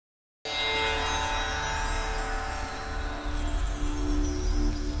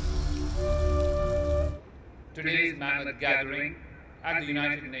today's mammoth gathering at the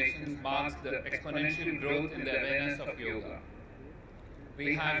United Nations marks the exponential growth in the awareness of yoga.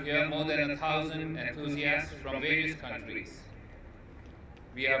 We have here more than 1,000 enthusiasts from various countries.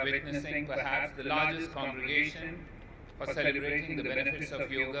 We are witnessing perhaps the largest congregation for celebrating the benefits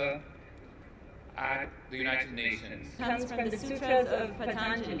of yoga at the United Nations. It comes from the sutras of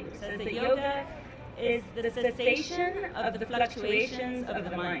Patanjali. It says that yoga is the cessation of the fluctuations of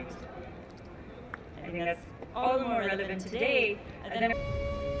the mind. I think that's all the more relevant today than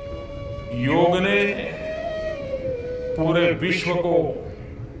योग ने पूरे विश्व को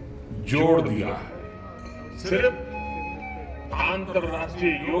जोड़ दिया है। सिर्फ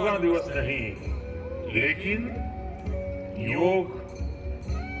अंतर्राष्ट्रीय योगा दिवस नहीं, लेकिन योग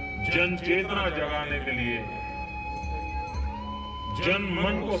जन चेतना जगाने के लिए, जन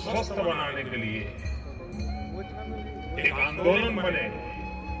मन को स्वस्थ बनाने के लिए एक आंदोलन बने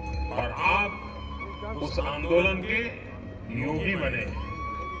और आप उस आंदोलन के योगी बने।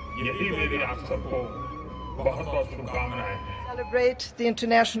 यही मेरी आप सबको बहुत-बहुत शुभकामनाएं हैं। Celebrate the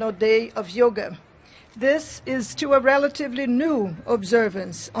International Day of Yoga. This is to a relatively new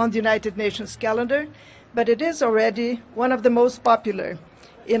observance on the United Nations calendar, but it is already one of the most popular.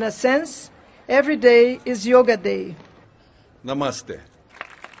 In a sense, every day is Yoga Day. Namaste.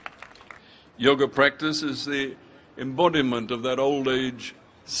 Yoga practice is the embodiment of that old age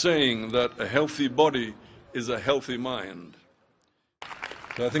saying that a healthy body is a healthy mind.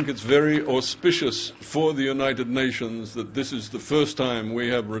 So I think it's very auspicious for the United Nations that this is the first time we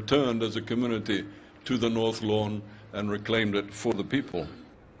have returned as a community to the North Lawn and reclaimed it for the people.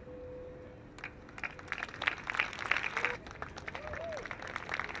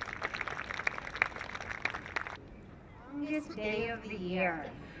 Longest day of the year,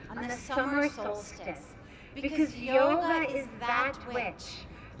 on the summer solstice, because yoga is that which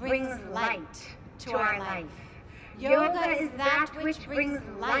brings light to our life. Yoga is that which brings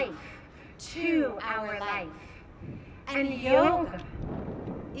life to our life. And yoga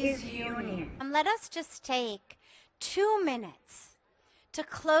is union. Let us just take 2 minutes to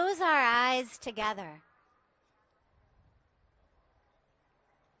close our eyes together.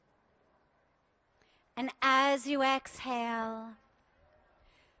 And as you exhale,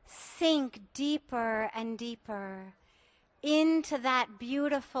 sink deeper and deeper into that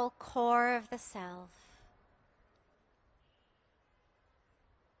beautiful core of the self.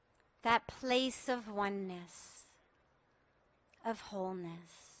 That place of oneness, of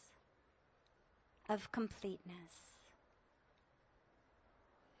wholeness, of completeness.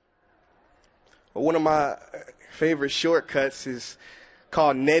 One of my favorite shortcuts is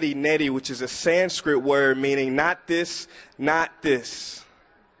called neti neti, which is a Sanskrit word meaning not this, not this.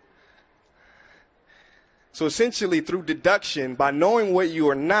 So essentially, through deduction, by knowing what you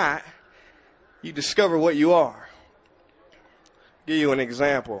are not, you discover what you are. I'll give you an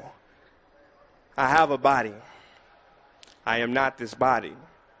example. I have a body. I am not this body.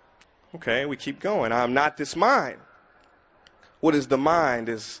 Okay, we keep going. I am not this mind. What is the mind?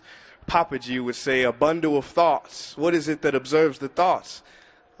 As Papaji would say, a bundle of thoughts. What is it that observes the thoughts?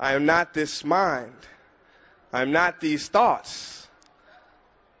 I am not this mind. I am not these thoughts.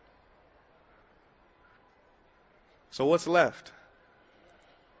 So what's left?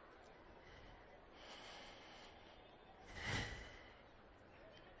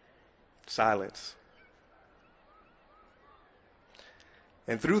 Silence.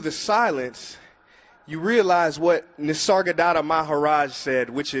 And through the silence, you realize what Nisargadatta Maharaj said,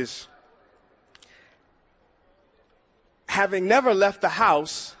 which is, having never left the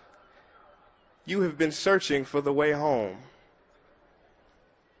house, you have been searching for the way home.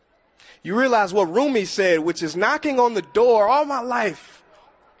 You realize what Rumi said, which is, knocking on the door all my life,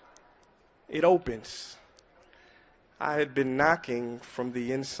 it opens. I had been knocking from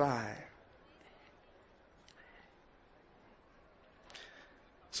the inside.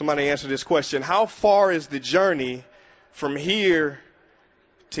 Somebody answer this question. How far is the journey from here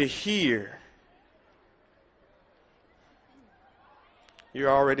to here? You're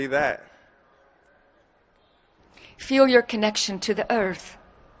already that. Feel your connection to the earth.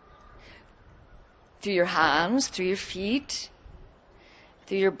 Through your hands, through your feet,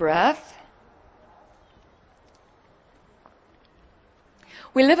 through your breath.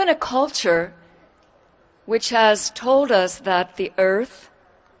 We live in a culture which has told us that the earth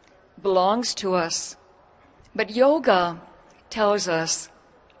belongs to us. But yoga tells us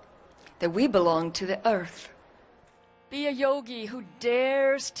that we belong to the earth. Be a yogi who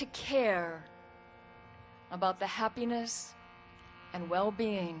dares to care about the happiness and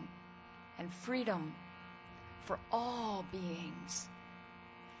well-being and freedom for all beings.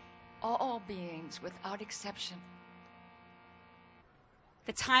 all beings without exception.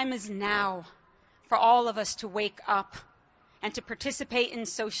 The time is now for all of us to wake up and to participate in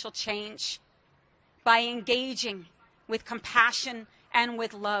social change by engaging with compassion and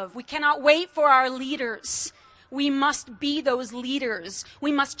with love. We cannot wait for our leaders. We must be those leaders.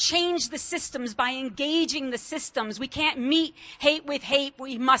 We must change the systems by engaging the systems. We can't meet hate with hate.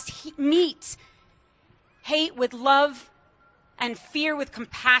 We must meet hate with love and fear with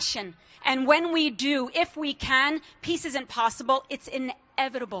compassion. And when we do, if we can, peace isn't possible, it's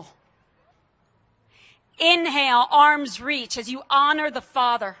inevitable. Inhale, arms reach as you honor the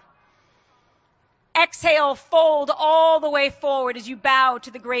Father. Exhale, fold all the way forward as you bow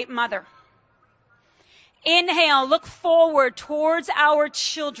to the Great Mother. Inhale, look forward towards our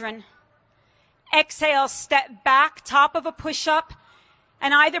children. Exhale, step back, top of a push-up,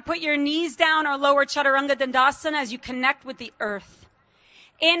 and either put your knees down or lower Chaturanga Dandasana as you connect with the earth.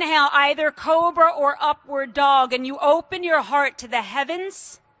 Inhale, either cobra or upward dog, and you open your heart to the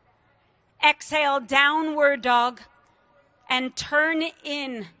heavens. Exhale, downward dog, and turn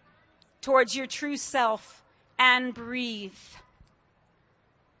in towards your true self and breathe.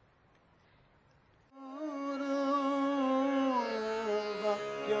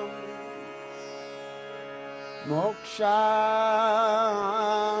 Moksha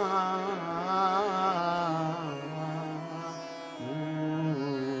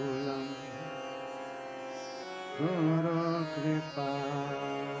Moolam Guru Kripa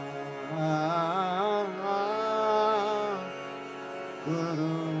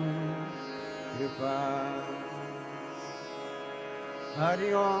Guru Kripa Hari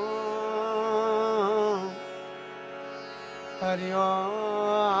Om Hari Om.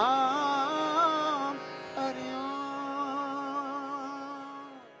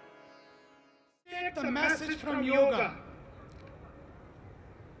 The message from yoga.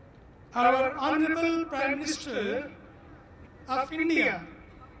 Our Honorable Prime Minister of India,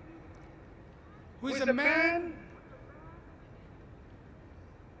 who is a man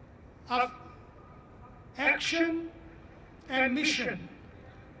of action and mission,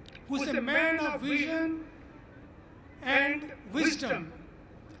 who is a man of vision and wisdom,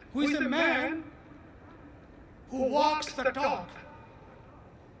 who is a man who walks the talk.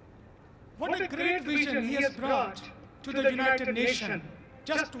 What a great vision he has brought to the United Nations.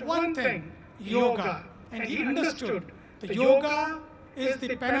 Just one thing, yoga. And he understood the yoga is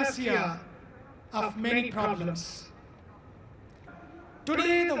the panacea of many problems.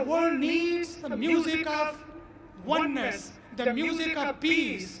 Today the world needs the music of oneness, the music of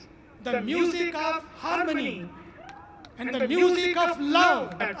peace, the music of harmony, and the music of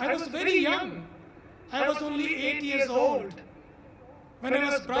love. I was very young. I was only 8 years old when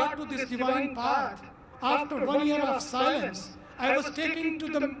I was brought to this divine path. After 1 year of silence, I was taken to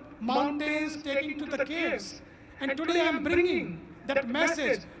the mountains, taken to the caves. And today I am bringing that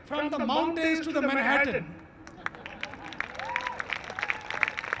message from the mountains to the Manhattan.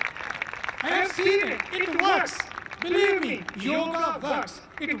 I have seen it. It works. Believe me, yoga works.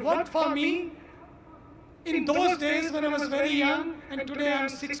 It worked for me in those days when I was very young, and today I am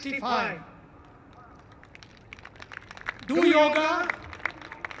 65. Do yoga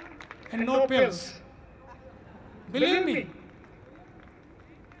and no pills. Believe me.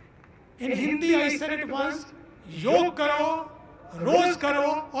 In Hindi I said it once, Yog karo, roz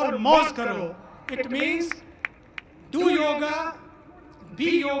karo or mauz karo. It means do yoga,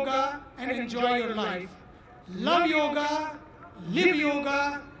 be yoga and enjoy your life. Love yoga, live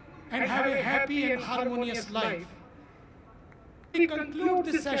yoga and have a happy and harmonious life. We conclude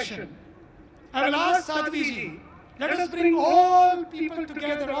this session. I will ask Sadhvi ji, let us bring all people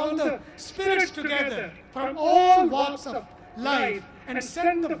together, all the spirits together from all walks of life and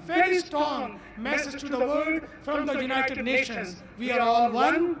send the very strong message to the world from the United Nations. We are all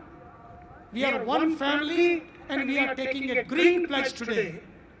one, we are one family, and we are taking a green pledge today.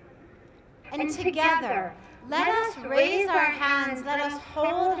 And together, let us raise our hands, let us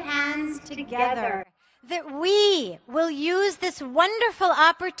hold hands together. That we will use this wonderful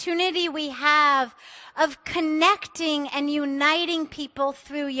opportunity we have of connecting and uniting people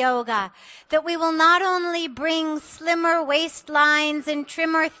through yoga. That we will not only bring slimmer waistlines and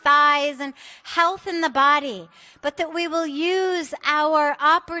trimmer thighs and health in the body, but that we will use our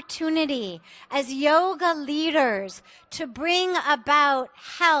opportunity as yoga leaders to bring about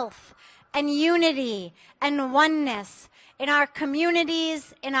health and unity and oneness in our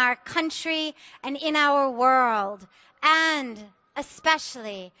communities, in our country, and in our world, and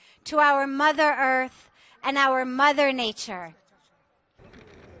especially to our Mother Earth and our Mother Nature.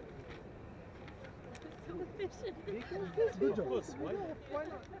 Good job. Why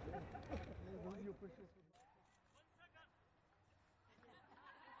not?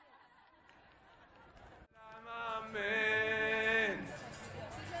 Amen.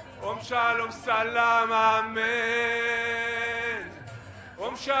 Om Shalom Salam Amen.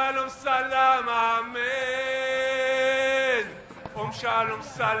 Om Shalom Salam Amen. Om Shalom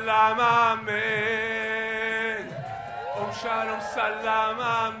Salam Amen. Om Shalom Salam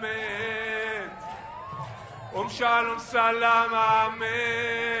Amen. Om Shalom Salam Amen.